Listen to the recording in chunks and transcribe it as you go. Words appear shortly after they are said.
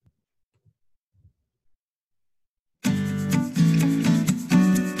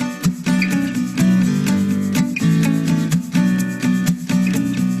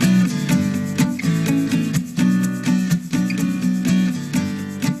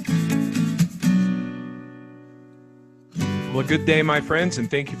Well, good day, my friends,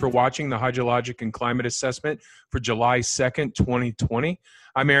 and thank you for watching the Hydrologic and Climate Assessment for July 2nd, 2020.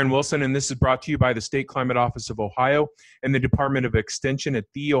 I'm Aaron Wilson, and this is brought to you by the State Climate Office of Ohio and the Department of Extension at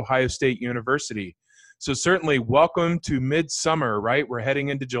The Ohio State University. So certainly welcome to midsummer, right? We're heading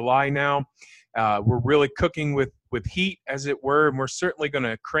into July now. We're really cooking with heat, as it were, and we're certainly going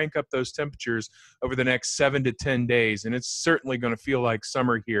to crank up those temperatures over the next 7 to 10 days, and it's certainly going to feel like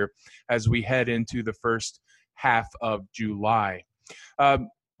summer here as we head into the first half of July.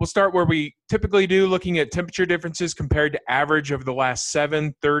 We'll start where we typically do, looking at temperature differences compared to average over the last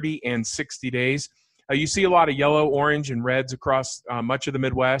 7, 30, and 60 days. You see a lot of yellow, orange, and reds across much of the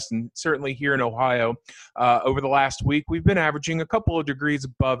Midwest, and certainly here in Ohio. Over the last week, we've been averaging a couple of degrees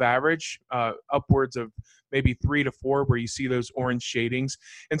above average, upwards of maybe 3 to 4, where you see those orange shadings.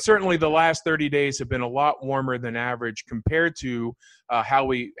 And certainly the last 30 days have been a lot warmer than average compared to how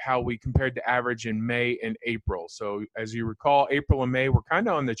we compared to average in May and April. So as you recall, April and May were kind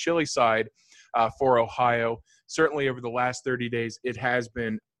of on the chilly side for Ohio. Certainly over the last 30 days, it has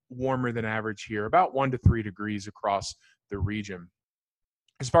been warmer than average here, about 1 to 3 degrees across the region.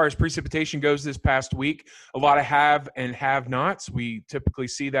 As far as precipitation goes this past week, a lot of have and have nots. We typically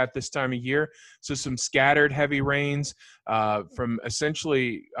see that this time of year. So some scattered heavy rains from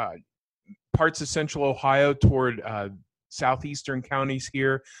essentially parts of central Ohio toward southeastern counties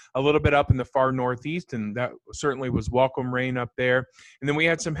here, a little bit up in the far northeast, and that certainly was welcome rain up there. And then we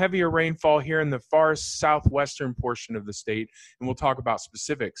had some heavier rainfall here in the far southwestern portion of the state, and we'll talk about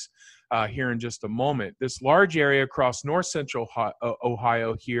specifics here in just a moment. This large area across north central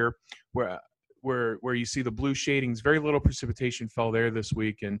Ohio here, where you see the blue shadings, very little precipitation fell there this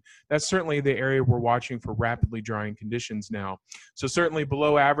week, and that's certainly the area we're watching for rapidly drying conditions now. So certainly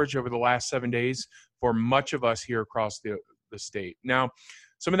below average over the last 7 days for much of us here across the state. Now,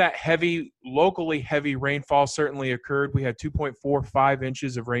 some of that locally heavy rainfall certainly occurred. We had 2.45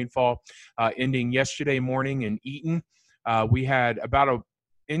 inches of rainfall ending yesterday morning in Eaton. We had about an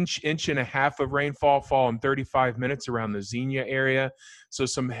inch and a half of rainfall fall in 35 minutes around the Xenia area. So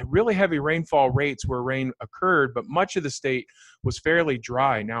some really heavy rainfall rates where rain occurred, but much of the state was fairly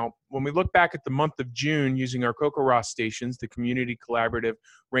dry. Now, when we look back at the month of June using our CoCoRaHS stations, the Community Collaborative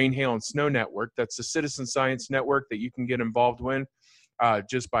Rain, Hail, and Snow Network, that's the citizen science network that you can get involved with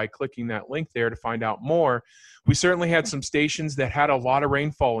just by clicking that link there to find out more. We certainly had some stations that had a lot of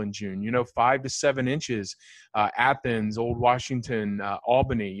rainfall in June, 5 to 7 inches, Athens, Old Washington,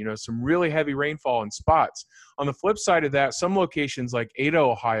 Albany, some really heavy rainfall in spots. On the flip side of that, some locations like Ada,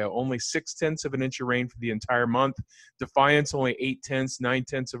 Ohio, only 0.6 of an inch of rain for the entire month. Defiance, only 0.8,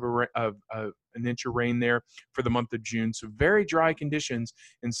 0.9 an inch of rain there for the month of June. So very dry conditions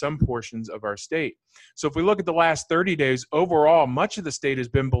in some portions of our state. So if we look at the last 30 days, overall, much of the state has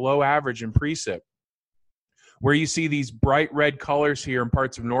been below average in precip. Where you see these bright red colors here in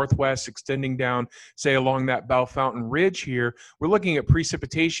parts of Northwest extending down, say, along that Bell Fountain Ridge here, we're looking at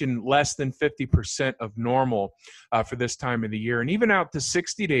precipitation less than 50% of normal for this time of the year. And even out to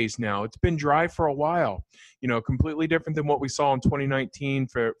 60 days now, it's been dry for a while, completely different than what we saw in 2019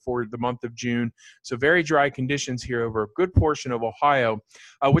 for the month of June. So very dry conditions here over a good portion of Ohio,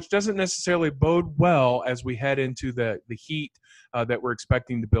 which doesn't necessarily bode well as we head into the heat that we're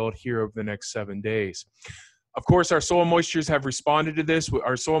expecting to build here over the next 7 days. Of course, our soil moistures have responded to this.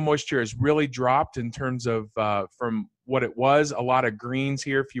 Our soil moisture has really dropped in terms of from what it was. A lot of greens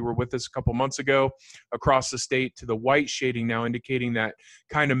here, if you were with us a couple months ago, across the state, to the white shading now, indicating that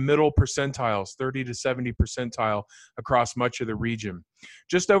kind of middle percentiles, 30 to 70 percentile across much of the region.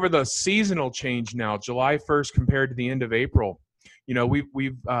 Just over the seasonal change now, July 1st compared to the end of April,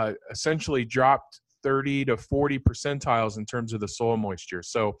 we've essentially dropped 30 to 40 percentiles in terms of the soil moisture.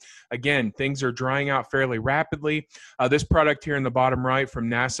 So again, things are drying out fairly rapidly. This product here in the bottom right from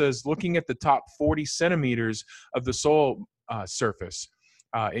NASA is looking at the top 40 centimeters of the soil surface.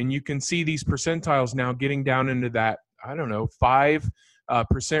 And you can see these percentiles now getting down into that, 5%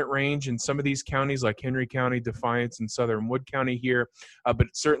 range in some of these counties like Henry County, Defiance, and Southern Wood County here, but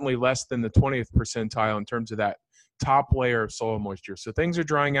certainly less than the 20th percentile in terms of that top layer of soil moisture. So things are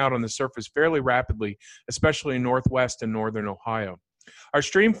drying out on the surface fairly rapidly, especially in northwest and northern Ohio. Our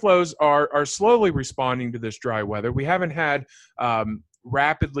stream flows are slowly responding to this dry weather. We haven't had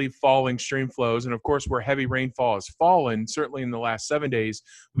rapidly falling stream flows, and of course where heavy rainfall has fallen, certainly in the last 7 days,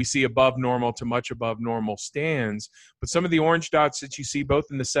 we see above normal to much above normal stands. But some of the orange dots that you see both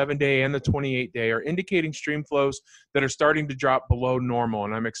in the 7-day and the 28-day are indicating stream flows that are starting to drop below normal,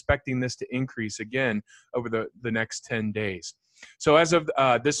 and I'm expecting this to increase again over the next 10 days. So as of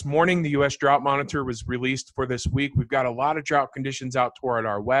this morning, the U.S. Drought Monitor was released for this week. We've got a lot of drought conditions out toward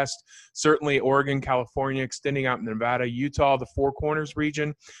our west, certainly Oregon, California, extending out in Nevada, Utah, the Four Corners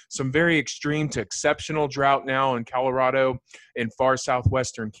region. Some very extreme to exceptional drought now in Colorado and far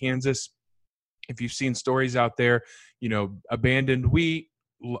southwestern Kansas. If you've seen stories out there, abandoned wheat,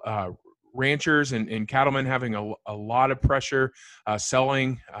 ranchers and cattlemen having a lot of pressure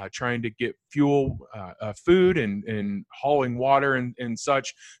selling, trying to get fuel, food, and hauling water and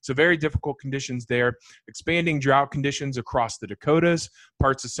such. So very difficult conditions there. Expanding drought conditions across the Dakotas,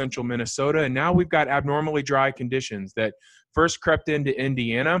 parts of central Minnesota, and now we've got abnormally dry conditions that first crept into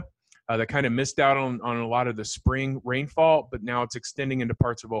Indiana. That kind of missed out on a lot of the spring rainfall, but now it's extending into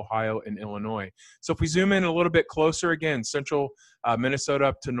parts of Ohio and Illinois. So if we zoom in a little bit closer, again, central Minnesota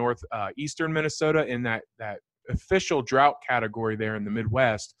up to northeastern Minnesota in that official drought category there in the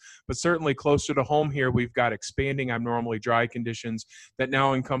Midwest, but certainly closer to home here, we've got expanding abnormally dry conditions that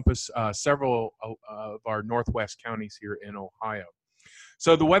now encompass several of our northwest counties here in Ohio.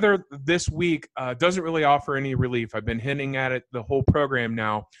 So the weather this week doesn't really offer any relief. I've been hinting at it the whole program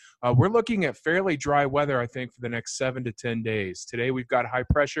now. We're looking at fairly dry weather, I think, for the next 7 to 10 days. Today we've got high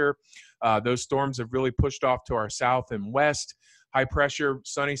pressure. Those storms have really pushed off to our south and west. High pressure,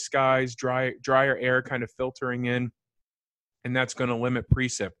 sunny skies, drier air kind of filtering in, and that's going to limit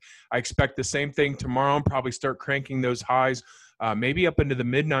precip. I expect the same thing tomorrow and probably start cranking those highs maybe up into the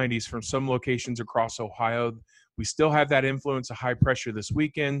mid-90s from some locations across Ohio. We still have that influence of high pressure this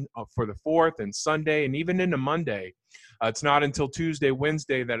weekend for the 4th and Sunday and even into Monday. It's not until Tuesday,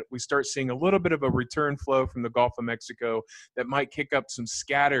 Wednesday that we start seeing a little bit of a return flow from the Gulf of Mexico that might kick up some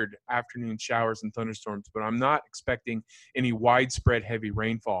scattered afternoon showers and thunderstorms, but I'm not expecting any widespread heavy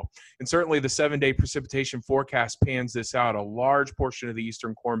rainfall. And certainly the 7-day precipitation forecast pans this out, a large portion of the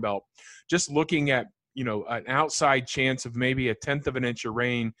eastern Corn Belt. Just looking at, an outside chance of maybe 1/10 of an inch of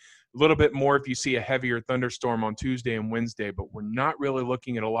rain, a little bit more if you see a heavier thunderstorm on Tuesday and Wednesday, but we're not really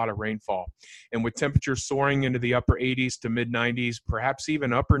looking at a lot of rainfall. And with temperatures soaring into the upper 80s to mid 90s, perhaps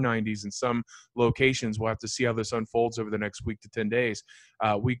even upper 90s in some locations, we'll have to see how this unfolds over the next week to 10 days.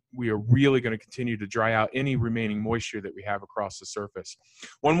 We are really going to continue to dry out any remaining moisture that we have across the surface.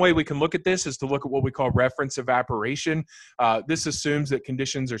 One way we can look at this is to look at what we call reference evaporation. This assumes that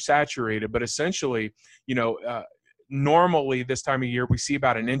conditions are saturated, but essentially, normally this time of year we see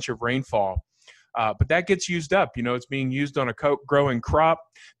about 1 inch of rainfall, but that gets used up. It's being used on a growing crop.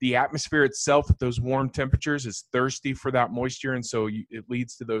 The atmosphere itself at those warm temperatures is thirsty for that moisture, and so it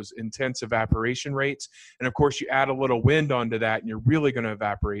leads to those intense evaporation rates. And of course, you add a little wind onto that, and you're really going to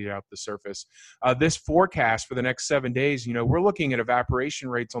evaporate out the surface. This forecast for the next 7 days, we're looking at evaporation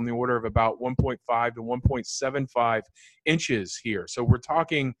rates on the order of about 1.5 to 1.75 inches here. So we're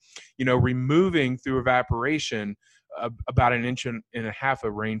talking, removing through evaporation about 1.5 inches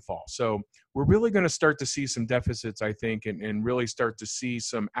of rainfall. So we're really going to start to see some deficits, I think, and really start to see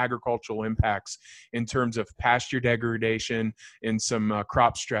some agricultural impacts in terms of pasture degradation and some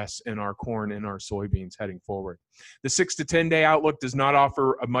crop stress in our corn and our soybeans heading forward. The 6 to 10 day outlook does not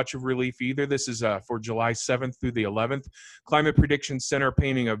offer much of relief either. This is for July 7th through the 11th. Climate Prediction Center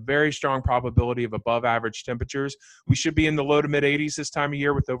painting a very strong probability of above average temperatures. We should be in the low to mid 80s this time of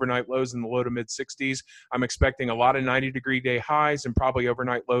year with overnight lows in the low to mid 60s. I'm expecting a lot of 90-degree day highs and probably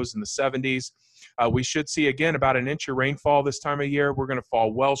overnight lows in the 70s. We should see, again, about 1 inch of rainfall this time of year. We're going to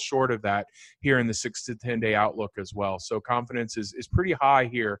fall well short of that here in the 6 to 10 day outlook as well. So confidence is pretty high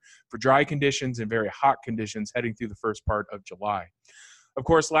here for dry conditions and very hot conditions heading through the first part of July. Of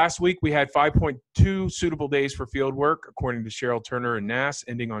course, last week we had 5.2 suitable days for field work, according to Cheryl Turner and NASS,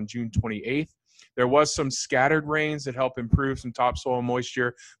 ending on June 28th. There was some scattered rains that help improve some topsoil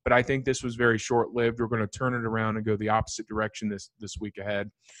moisture, but I think this was very short-lived. We're going to turn it around and go the opposite direction this week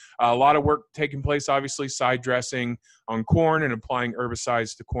ahead. A lot of work taking place, obviously, side dressing on corn and applying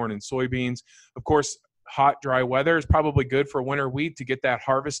herbicides to corn and soybeans. Of course, hot, dry weather is probably good for winter wheat to get that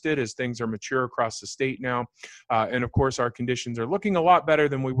harvested as things are mature across the state now. And, of course, our conditions are looking a lot better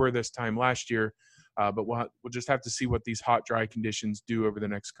than we were this time last year. But we'll just have to see what these hot, dry conditions do over the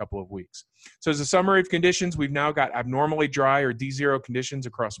next couple of weeks. So as a summary of conditions, we've now got abnormally dry or D0 conditions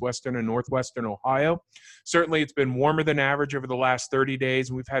across western and northwestern Ohio. Certainly, it's been warmer than average over the last 30 days,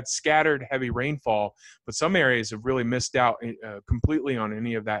 and we've had scattered heavy rainfall, but some areas have really missed out completely on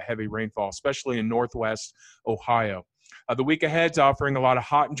any of that heavy rainfall, especially in northwest Ohio. The week ahead is offering a lot of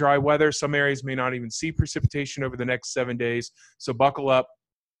hot and dry weather. Some areas may not even see precipitation over the next 7 days, so buckle up.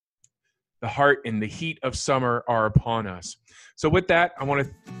 The heart and the heat of summer are upon us. So with that, I want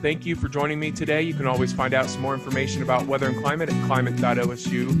to thank you for joining me today. You can always find out some more information about weather and climate at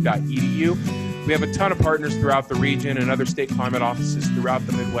climate.osu.edu. We have a ton of partners throughout the region and other state climate offices throughout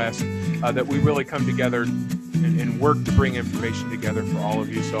the Midwest that we really come together and work to bring information together for all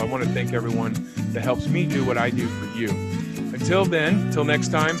of you. So I want to thank everyone that helps me do what I do for you. Until then, until next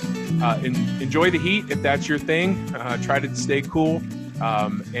time, enjoy the heat if that's your thing. Try to stay cool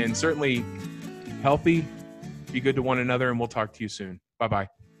and certainly healthy. Be good to one another, and we'll talk to you soon.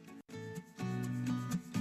 Bye-bye.